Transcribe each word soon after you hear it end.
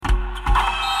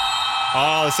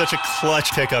Oh, such a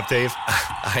clutch pickup, Dave.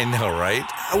 I know, right?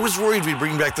 I was worried we'd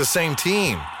bring back the same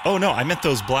team. Oh, no, I meant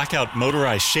those blackout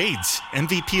motorized shades.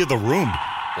 MVP of the room.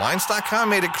 Blinds.com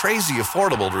made it crazy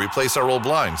affordable to replace our old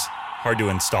blinds. Hard to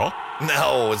install?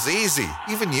 No, it's easy.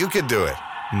 Even you could do it.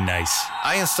 Nice.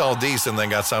 I installed these and then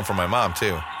got some for my mom,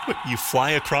 too. What, you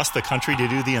fly across the country to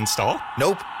do the install?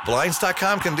 Nope.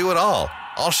 Blinds.com can do it all.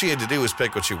 All she had to do was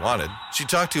pick what she wanted. She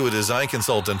talked to a design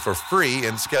consultant for free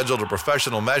and scheduled a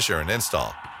professional measure and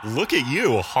install. Look at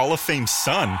you, Hall of Fame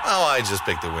son. Oh, I just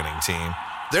picked the winning team.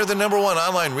 They're the #1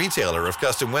 online retailer of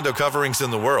custom window coverings in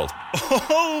the world.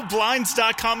 Oh,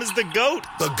 Blinds.com is the GOAT.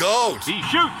 The GOAT! He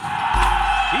shoots.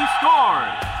 He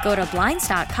scores. Go to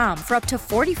Blinds.com for up to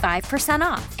 45%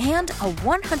 off and a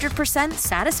 100%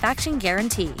 satisfaction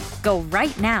guarantee. Go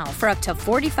right now for up to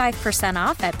 45%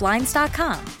 off at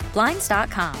Blinds.com.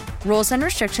 Blinds.com. Rules and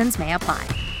restrictions may apply.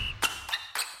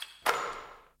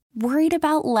 Worried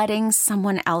about letting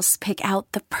someone else pick out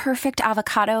the perfect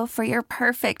avocado for your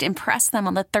perfect impress them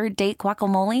on the third date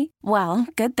guacamole? Well,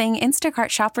 good thing Instacart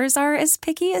shoppers are as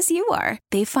picky as you are.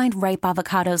 They find ripe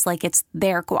avocados like it's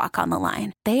their guac on the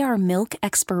line. They are milk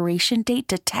expiration date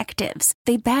detectives.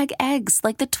 They bag eggs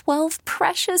like the 12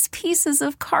 precious pieces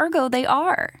of cargo they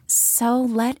are. So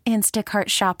let Instacart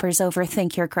shoppers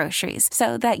overthink your groceries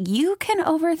so that you can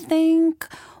overthink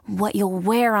what you'll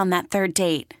wear on that third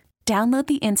date. Download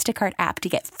the Instacart app to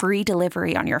get free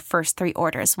delivery on your first 3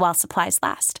 orders while supplies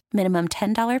last. Minimum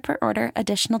 $10 per order.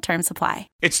 Additional terms apply.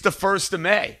 It's the 1st of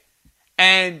May.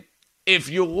 And if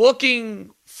you're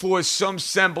looking for some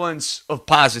semblance of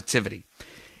positivity,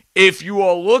 if you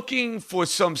are looking for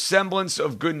some semblance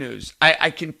of good news, I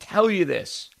can tell you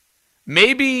this.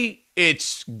 Maybe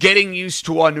it's getting used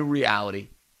to our new reality.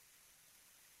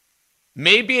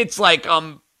 Maybe it's like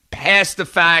past the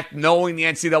fact, knowing the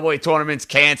NCAA tournament's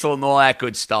canceled and all that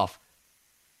good stuff.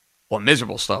 Well,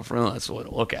 miserable stuff, really. That's the way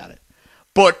to look at it.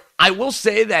 But I will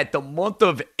say that the month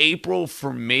of April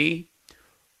for me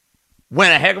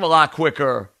went a heck of a lot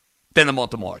quicker than the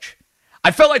month of March.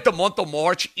 I felt like the month of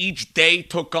March, each day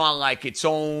took on like its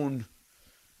own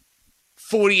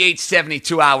 48,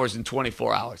 72 hours and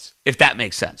 24 hours, if that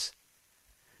makes sense.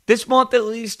 This month at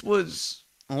least was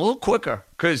a little quicker,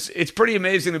 because it's pretty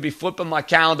amazing to be flipping my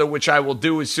calendar, which I will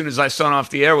do as soon as I sign off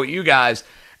the air with you guys,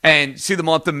 and see the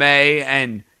month of May,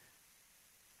 and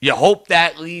you hope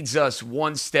that leads us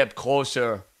one step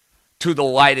closer to the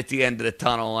light at the end of the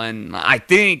tunnel. And I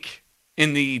think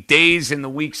in the days and the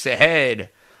weeks ahead,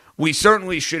 we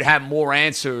certainly should have more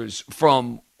answers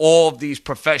from all of these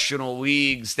professional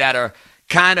leagues that are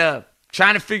kind of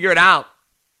trying to figure it out,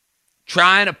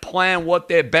 trying to plan what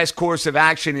their best course of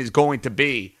action is going to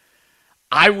be.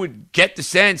 I would get the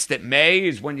sense that May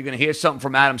is when you're going to hear something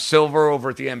from Adam Silver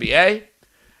over at the NBA.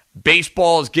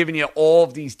 Baseball is giving you all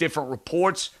of these different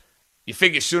reports. You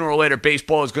figure sooner or later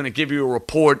baseball is going to give you a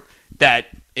report that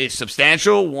is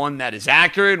substantial, one that is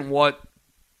accurate, and what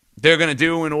they're going to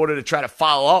do in order to try to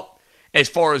follow up as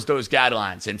far as those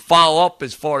guidelines and follow up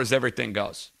as far as everything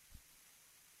goes.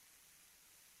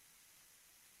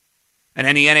 And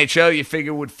then the NHL, you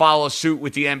figure, would follow suit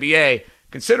with the NBA,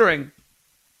 considering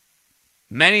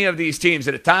many of these teams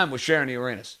at the time were sharing the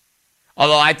arenas.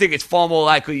 Although I think it's far more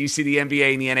likely you see the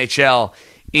NBA and the NHL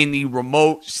in the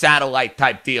remote satellite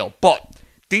type deal. But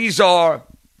these are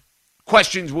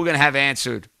questions we're going to have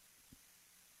answered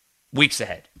weeks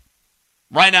ahead.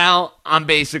 Right now, I'm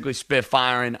basically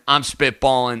spitfiring. I'm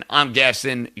spitballing. I'm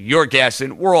guessing. You're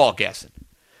guessing. We're all guessing.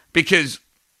 Because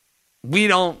we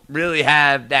don't really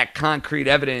have that concrete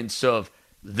evidence of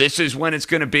this is when it's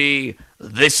going to be,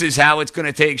 this is how it's going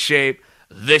to take shape,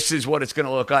 this is what it's going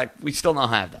to look like. We still don't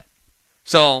have that.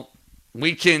 So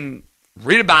we can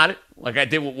read about it, like I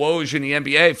did with Woj in the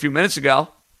NBA a few minutes ago.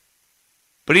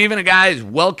 But even a guy as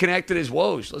well-connected as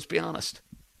Woj, let's be honest,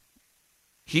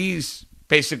 he's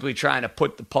basically trying to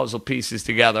put the puzzle pieces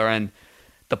together. And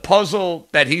the puzzle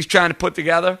that he's trying to put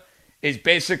together is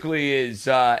basically as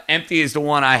empty as the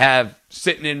one I have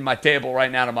sitting in my table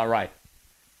right now to my right.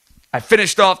 I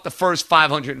finished off the first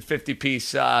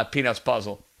 550-piece Peanuts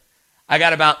puzzle. I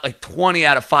got about like 20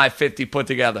 out of 550 put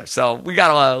together. So we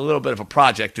got a little bit of a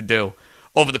project to do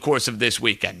over the course of this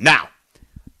weekend. Now,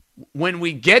 when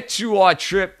we get to our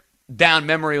trip down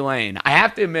memory lane, I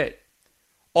have to admit,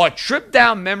 our trip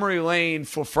down memory lane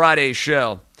for Friday's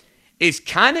show is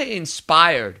kind of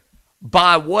inspired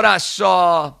by what I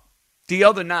saw the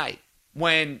other night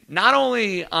when not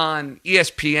only on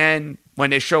ESPN,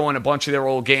 when they're showing a bunch of their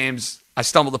old games, I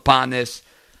stumbled upon this,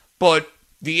 but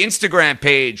the Instagram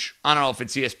page, I don't know if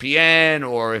it's ESPN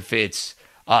or if it's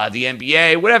the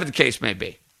NBA, whatever the case may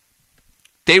be,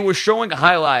 they were showing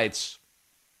highlights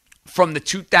from the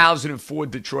 2004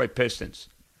 Detroit Pistons.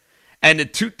 And the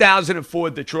 2004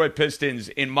 Detroit Pistons,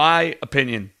 in my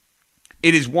opinion,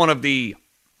 it is one of the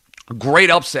great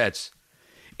upsets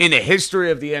in the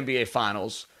history of the NBA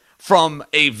Finals. From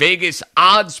a Vegas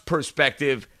odds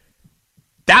perspective,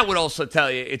 that would also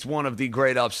tell you it's one of the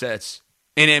great upsets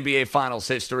in NBA Finals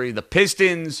history. The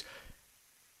Pistons,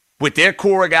 with their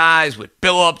core of guys, with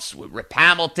Billups, with Rip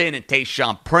Hamilton and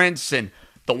Tayshaun Prince and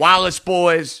the Wallace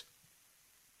boys,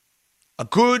 a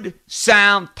good,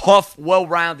 sound, tough,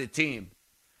 well-rounded team.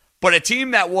 But a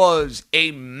team that was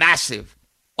a massive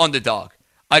underdog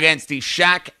against the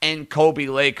Shaq and Kobe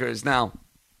Lakers. Now,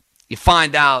 you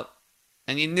find out,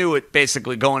 and you knew it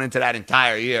basically going into that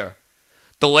entire year,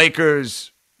 the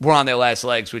Lakers were on their last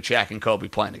legs with Shaq and Kobe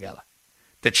playing together.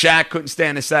 That Shaq couldn't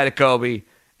stand the side of Kobe,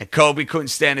 and Kobe couldn't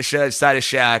stand the side of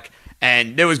Shaq,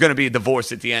 and there was going to be a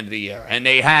divorce at the end of the year. And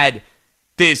they had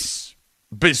this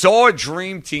bizarre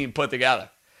dream team put together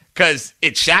because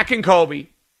it's Shaq and Kobe.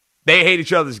 They hate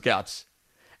each other's guts.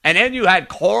 And then you had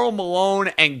Karl Malone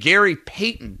and Gary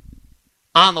Payton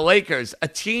on the Lakers, a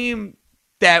team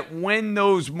that when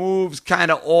those moves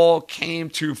kind of all came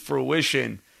to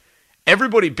fruition,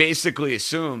 everybody basically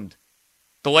assumed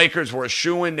the Lakers were a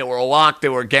shoo-in, they were a lock, they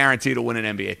were guaranteed to win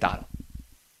an NBA title.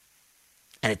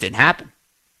 And it didn't happen.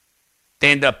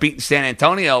 They ended up beating San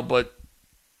Antonio, but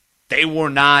they were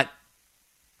not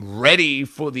ready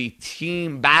for the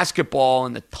team basketball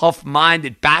and the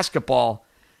tough-minded basketball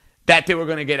that they were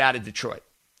going to get out of Detroit.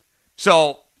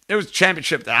 So it was a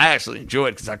championship that I actually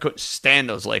enjoyed because I couldn't stand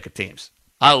those Laker teams.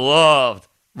 I loved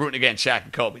rooting against Shaq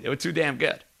and Kobe. They were too damn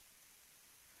good.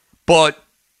 But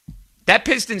that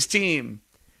Pistons team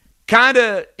kind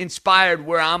of inspired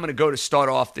where I'm going to go to start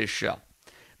off this show.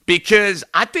 Because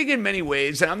I think in many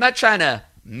ways, and I'm not trying to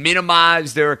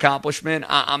minimize their accomplishment.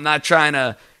 I'm not trying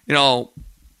to,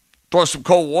 throw some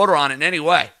cold water on it in any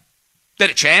way. They're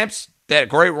the champs. They had a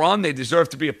great run. They deserve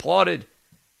to be applauded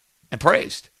and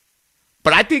praised.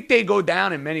 But I think they go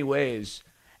down in many ways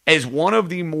as one of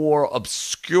the more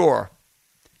obscure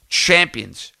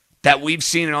champions that we've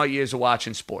seen in our years of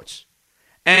watching sports.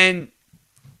 And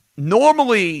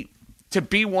normally, to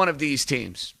be one of these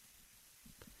teams,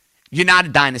 you're not a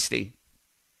dynasty.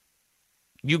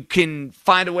 You can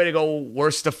find a way to go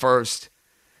worst to first.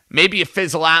 Maybe you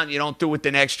fizzle out and you don't do it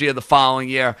the next year, the following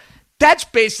year. That's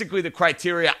basically the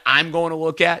criteria I'm going to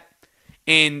look at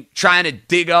in trying to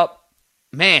dig up,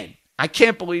 man, I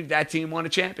can't believe that team won a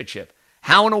championship.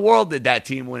 How in the world did that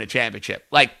team win a championship?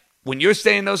 Like, when you're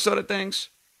saying those sort of things,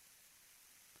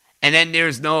 and then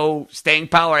there's no staying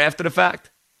power after the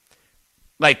fact.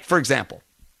 Like, for example,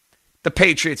 the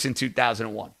Patriots in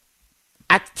 2001.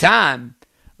 At the time,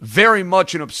 very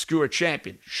much an obscure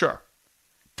champion, sure.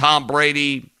 Tom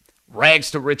Brady,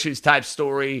 rags to riches type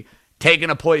story, taking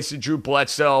a place of Drew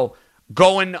Bledsoe,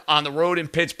 going on the road in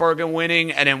Pittsburgh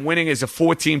and then winning as a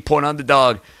 14-point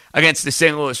underdog against the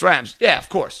St. Louis Rams. Yeah, of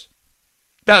course.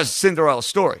 That was a Cinderella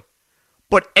story.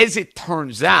 But as it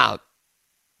turns out,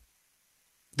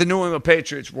 the New England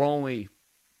Patriots were only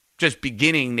just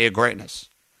beginning their greatness.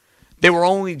 They were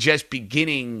only just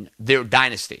beginning their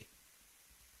dynasty.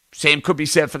 Same could be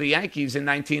said for the Yankees in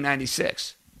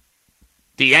 1996.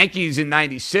 The Yankees in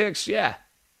 96, yeah.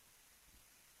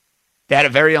 They had a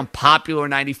very unpopular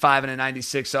 95 and a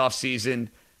 96 offseason.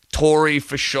 Torrey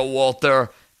for Showalter,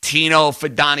 Tino for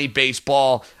Donnie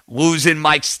Baseball, losing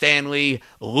Mike Stanley,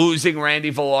 losing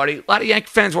Randy Velarde. A lot of Yankee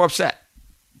fans were upset.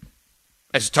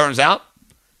 As it turns out,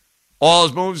 all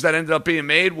those moves that ended up being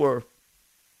made were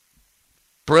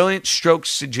brilliant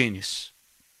strokes of genius.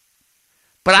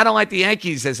 But I don't like the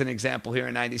Yankees as an example here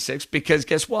in 96 because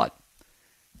guess what?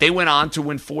 They went on to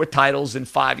win 4 titles in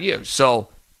 5 years. So,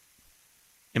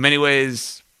 in many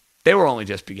ways, they were only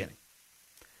just beginning.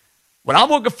 What I'm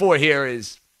looking for here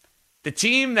is the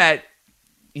team that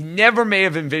you never may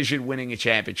have envisioned winning a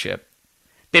championship.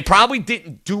 They probably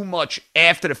didn't do much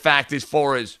after the fact as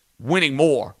far as winning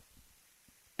more.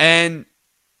 And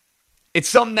it's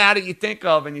something now that you think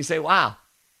of and you say, wow,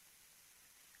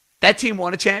 that team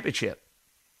won a championship.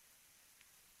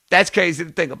 That's crazy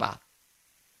to think about.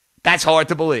 That's hard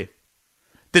to believe.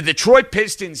 The Detroit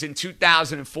Pistons in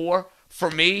 2004, for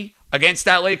me, against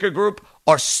that Laker group,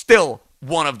 are still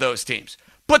one of those teams.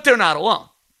 But they're not alone.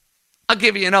 I'll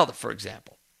give you another, for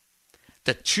example.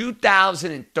 The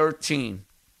 2013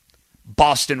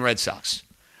 Boston Red Sox,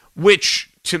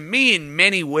 which to me in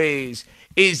many ways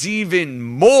is even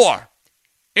more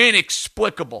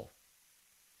inexplicable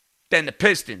than the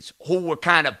Pistons, who were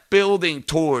kind of building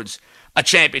towards a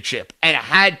championship and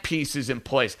had pieces in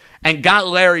place and got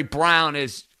Larry Brown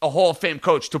as a Hall of Fame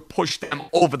coach to push them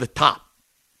over the top.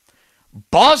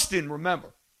 Boston, remember,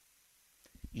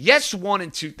 yes, won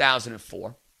in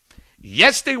 2004.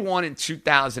 Yes, they won in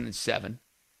 2007.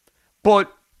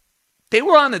 But they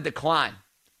were on the decline.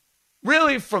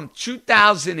 Really from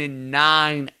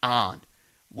 2009 on.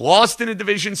 Lost in a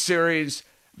division series,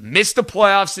 missed the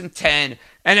playoffs in 10,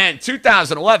 and then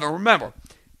 2011, remember,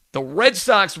 the Red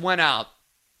Sox went out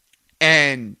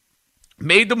and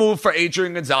made the move for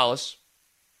Adrian Gonzalez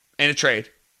in a trade.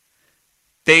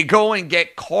 They go and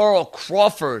get Carl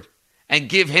Crawford and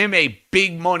give him a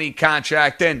big money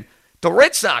contract. And the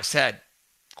Red Sox had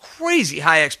crazy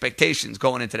high expectations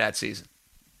going into that season.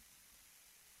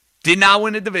 Did not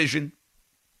win the division.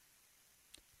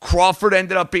 Crawford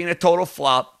ended up being a total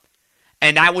flop.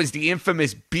 And that was the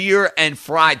infamous beer and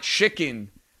fried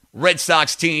chicken Red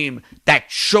Sox team that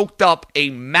choked up a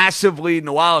massive lead in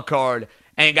the wild card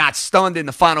and got stunned in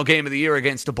the final game of the year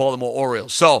against the Baltimore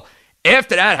Orioles. So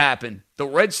after that happened, the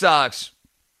Red Sox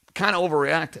kind of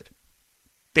overreacted.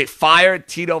 They fired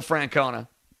Tito Francona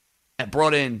and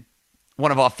brought in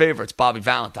one of our favorites, Bobby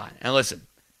Valentine. And listen,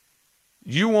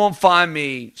 you won't find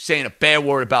me saying a bad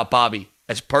word about Bobby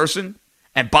as a person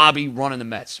and Bobby running the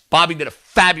Mets. Bobby did a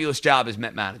fabulous job as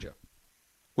Met manager.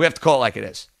 We have to call it like it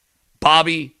is.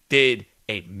 Bobby did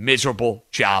a miserable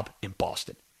job in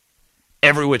Boston.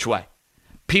 Every which way.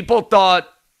 People thought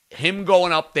him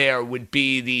going up there would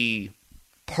be the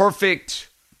perfect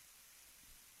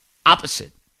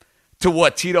opposite to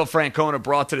what Tito Francona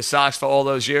brought to the Sox for all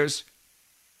those years.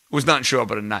 It was nothing short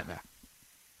but a nightmare.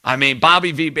 I mean,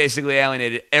 Bobby V basically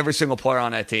alienated every single player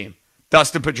on that team.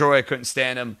 Dustin Pedroia couldn't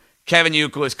stand him. Kevin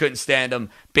Youkilis couldn't stand him.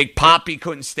 Big Poppy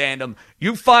couldn't stand him.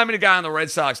 You find me the guy on the Red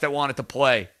Sox that wanted to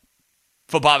play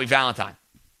for Bobby Valentine.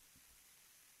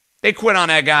 They quit on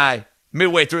that guy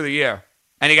midway through the year,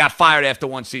 and he got fired after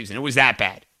one season. It was that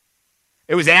bad.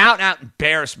 It was an out-and-out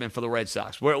embarrassment for the Red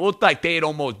Sox, where it looked like they had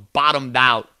almost bottomed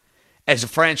out as a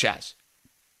franchise.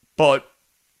 But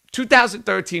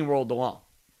 2013 rolled along.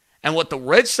 And what the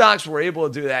Red Sox were able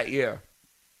to do that year,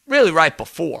 really right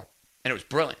before, and it was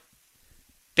brilliant,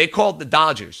 they called the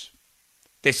Dodgers.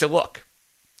 They said, look,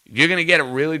 you're going to get a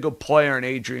really good player in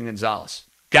Adrian Gonzalez.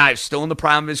 Guy's still in the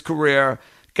prime of his career.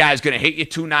 Guy's going to hit you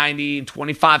 290 and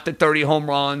 25 to 30 home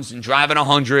runs and drive in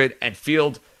 100 and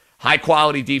field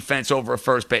high-quality defense over at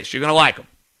first base. You're going to like him.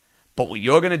 But what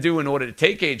you're going to do in order to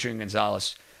take Adrian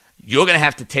Gonzalez, you're going to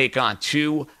have to take on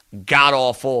two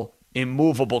god-awful,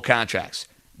 immovable contracts.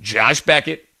 Josh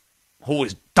Beckett, who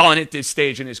is done at this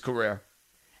stage in his career,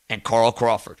 and Carl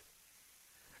Crawford.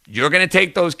 You're going to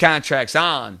take those contracts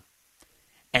on,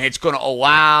 and it's going to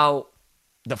allow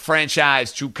the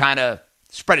franchise to kind of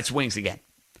spread its wings again.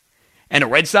 And the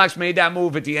Red Sox made that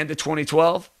move at the end of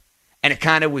 2012, and it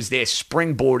kind of was their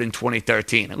springboard in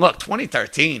 2013. And look,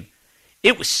 2013,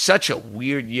 it was such a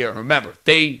weird year. Remember,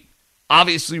 they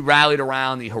obviously rallied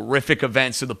around the horrific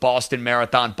events of the Boston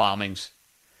Marathon bombings,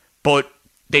 but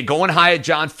they go and hire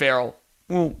John Farrell.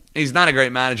 Well, he's not a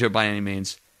great manager by any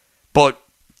means, but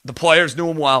the players knew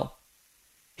him well.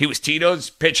 He was Tito's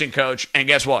pitching coach, and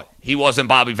guess what? He wasn't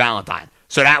Bobby Valentine.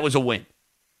 So that was a win.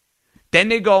 Then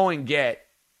they go and get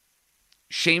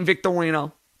Shane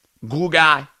Victorino, glue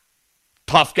guy,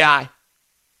 tough guy,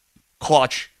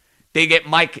 clutch. They get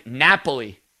Mike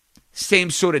Napoli, same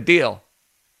sort of deal.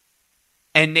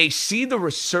 And they see the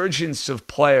resurgence of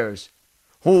players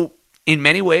who, in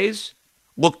many ways,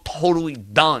 look totally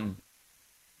done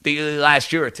the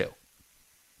last year or two.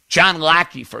 John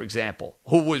Lackey, for example,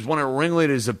 who was one of the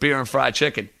ringleaders of beer and fried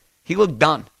chicken, he looked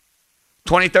done.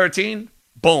 2013,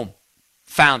 boom,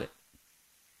 found it.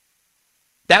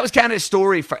 That was kind of a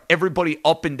story for everybody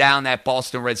up and down that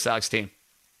Boston Red Sox team.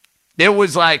 There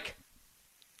was like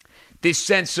this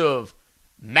sense of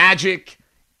magic,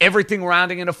 everything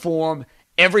rounding into form,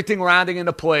 everything rounding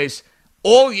into place.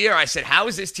 All year I said, how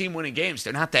is this team winning games?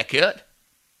 They're not that good.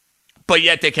 But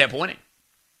yet they kept winning.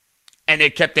 And they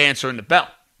kept answering the bell.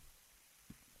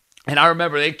 And I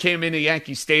remember they came into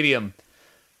Yankee Stadium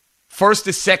first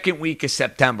to second week of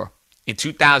September in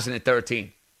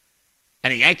 2013.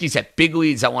 And the Yankees had big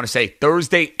leads, I want to say,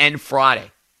 Thursday and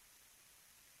Friday.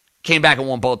 Came back and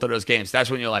won both of those games.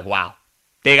 That's when you're like, wow,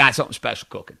 they got something special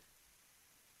cooking.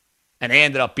 And they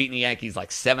ended up beating the Yankees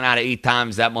like 7 out of 8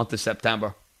 times that month of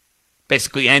September.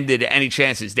 Basically ended any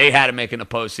chances they had of making the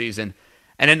postseason.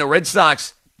 And then the Red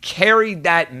Sox carried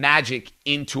that magic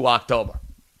into October.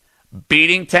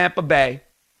 Beating Tampa Bay,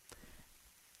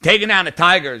 taking down the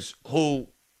Tigers, who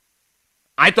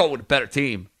I thought were the better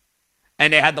team.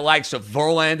 And they had the likes of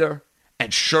Verlander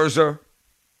and Scherzer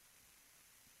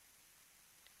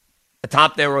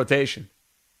atop their rotation.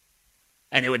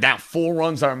 And they were down 4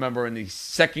 runs, I remember, in the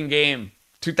second game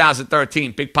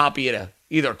 2013, Big Papi hit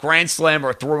either a grand slam or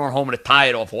a three-run homer to tie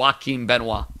it off Joaquin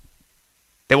Benoit.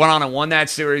 They went on and won that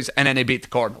series, and then they beat the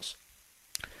Cardinals.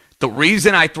 The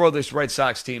reason I throw this Red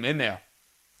Sox team in there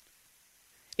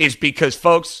is because,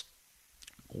 folks,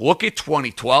 look at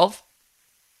 2012,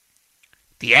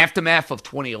 the aftermath of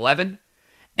 2011,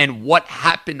 and what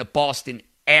happened to Boston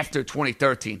after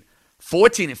 2013.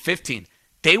 14 and 15,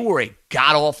 they were a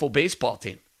god-awful baseball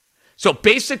team. So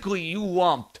basically, you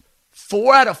lumped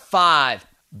 4 out of 5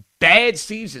 bad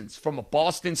seasons from a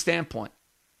Boston standpoint.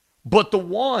 But the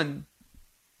one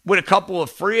with a couple of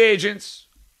free agents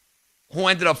who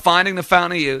ended up finding the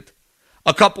fountain of youth,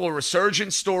 a couple of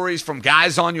resurgent stories from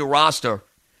guys on your roster,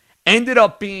 ended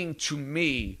up being, to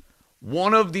me,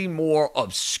 one of the more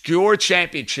obscure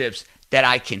championships that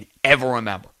I can ever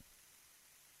remember.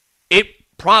 It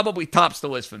probably tops the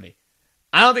list for me.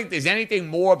 I don't think there's anything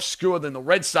more obscure than the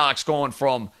Red Sox going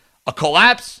from a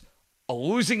collapse, a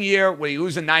losing year where you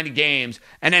lose in 90 games,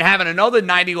 and then having another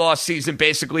 90-loss season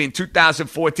basically in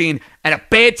 2014 and a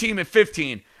bad team in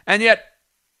 15. And yet,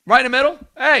 right in the middle,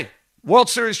 hey, World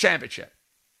Series championship.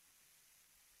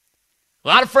 A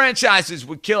lot of franchises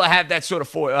would kill to have that sort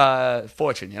of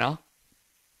fortune, you know?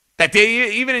 That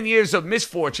they, even in years of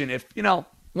misfortune, if, 1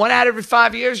 out of every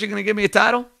 5 years you're going to give me a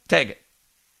title, take it.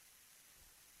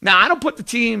 Now, I don't put the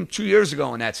team 2 years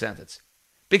ago in that sentence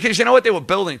because you know what? They were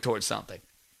building towards something.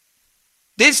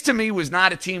 This, to me, was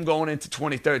not a team going into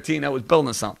 2013 that was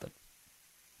building something.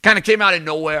 Kind of came out of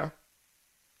nowhere.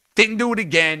 Didn't do it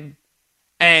again.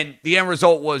 And the end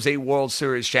result was a World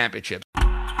Series championship.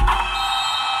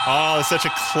 Oh, it's such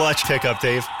a clutch pickup,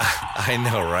 Dave. I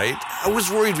know, right? I was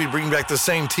worried we'd bring back the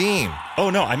same team. Oh,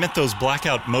 no, I meant those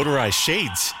blackout motorized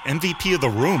shades. MVP of the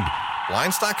room.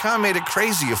 Blinds.com made it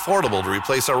crazy affordable to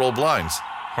replace our old blinds.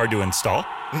 Hard to install?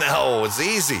 No, it's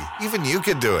easy. Even you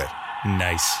could do it.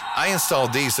 Nice. I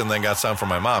installed these and then got some for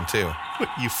my mom, too. What,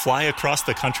 you fly across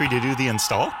the country to do the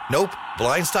install? Nope.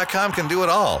 Blinds.com can do it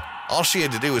all. All she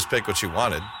had to do was pick what she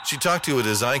wanted. She talked to a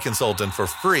design consultant for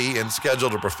free and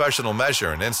scheduled a professional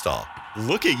measure and install.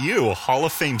 Look at you, Hall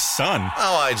of Fame son.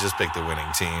 Oh, I just picked the winning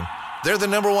team. They're the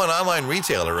 #1 online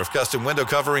retailer of custom window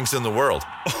coverings in the world.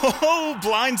 Oh,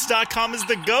 Blinds.com is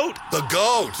the GOAT. The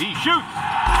GOAT! He shoots.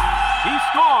 He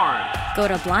scores. Go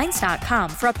to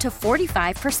Blinds.com for up to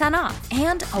 45% off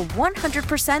and a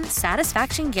 100%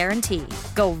 satisfaction guarantee.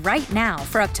 Go right now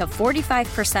for up to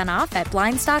 45% off at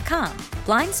Blinds.com.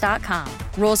 Blinds.com.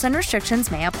 Rules and restrictions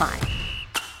may apply.